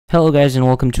Hello guys and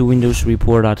welcome to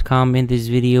windowsreport.com. In this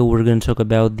video we're going to talk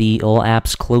about the all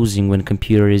apps closing when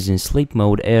computer is in sleep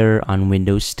mode error on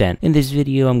Windows 10. In this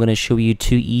video I'm going to show you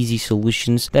two easy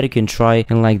solutions that you can try,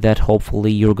 and like that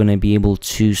hopefully you're going to be able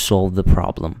to solve the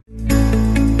problem.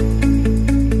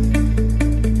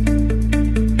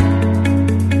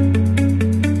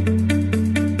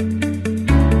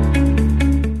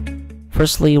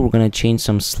 Firstly, we're going to change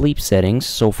some sleep settings.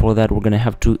 So for that, we're going to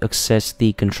have to access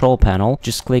the control panel.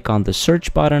 Just click on the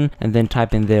search button and then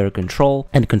type in there control,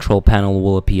 and control panel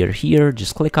will appear here.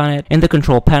 Just click on it. In the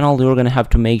control panel, you're going to have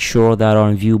to make sure that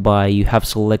on view by you have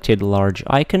selected large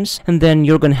icons, and then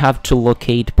you're going to have to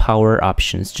locate power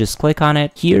options. Just click on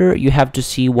it. Here you have to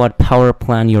see what power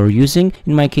plan you're using.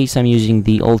 In my case, I'm using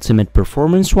the ultimate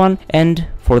performance one, and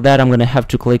for that I'm going to have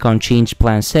to click on change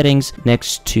plan settings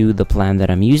next to the plan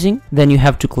that I'm using. Then you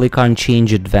have to click on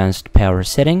change advanced power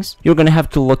settings. You're going to have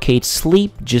to locate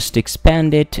sleep, just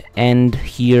expand it, and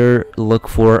here look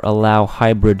for allow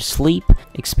hybrid sleep,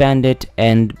 expand it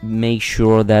and make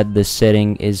sure that the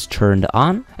setting is turned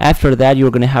on. After that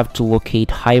you're going to have to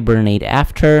locate hibernate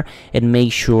after and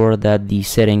make sure that the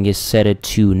setting is set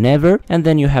to never, and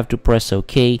then you have to press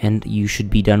OK and you should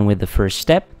be done with the first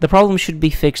step. The problem should be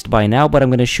fixed by now, but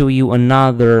I'm going to show you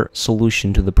another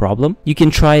solution to the problem. You can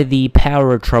try the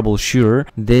power troubleshooter.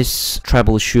 This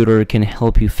troubleshooter can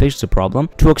help you fix the problem.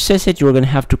 To access it, you're going to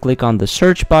have to click on the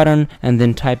search button and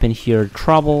then type in here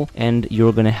trouble, and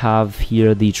you're going to have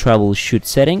here the troubleshoot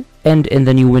setting. And in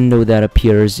the new window that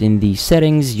appears in the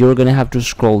settings, you're gonna have to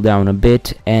scroll down a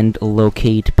bit and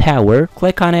locate power.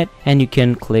 Click on it and you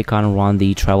can click on run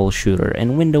the troubleshooter,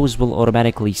 and Windows will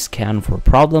automatically scan for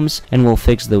problems and will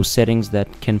fix those settings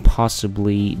that can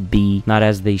possibly be not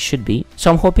as they should be. So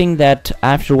I'm hoping that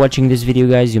after watching this video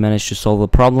guys, you managed to solve the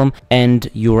problem and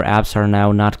your apps are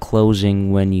now not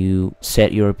closing when you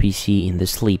set your PC in the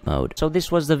sleep mode. So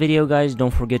this was the video guys. Don't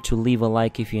forget to leave a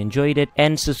like if you enjoyed it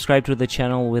and subscribe to the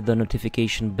channel with the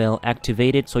notification bell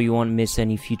activated so you won't miss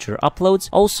any future uploads.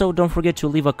 Also, don't forget to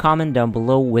leave a comment down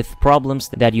below with problems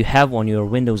that you have on your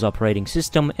Windows operating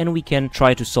system, and we can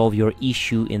try to solve your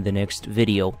issue in the next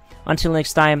video. Until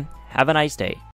next time, have a nice day.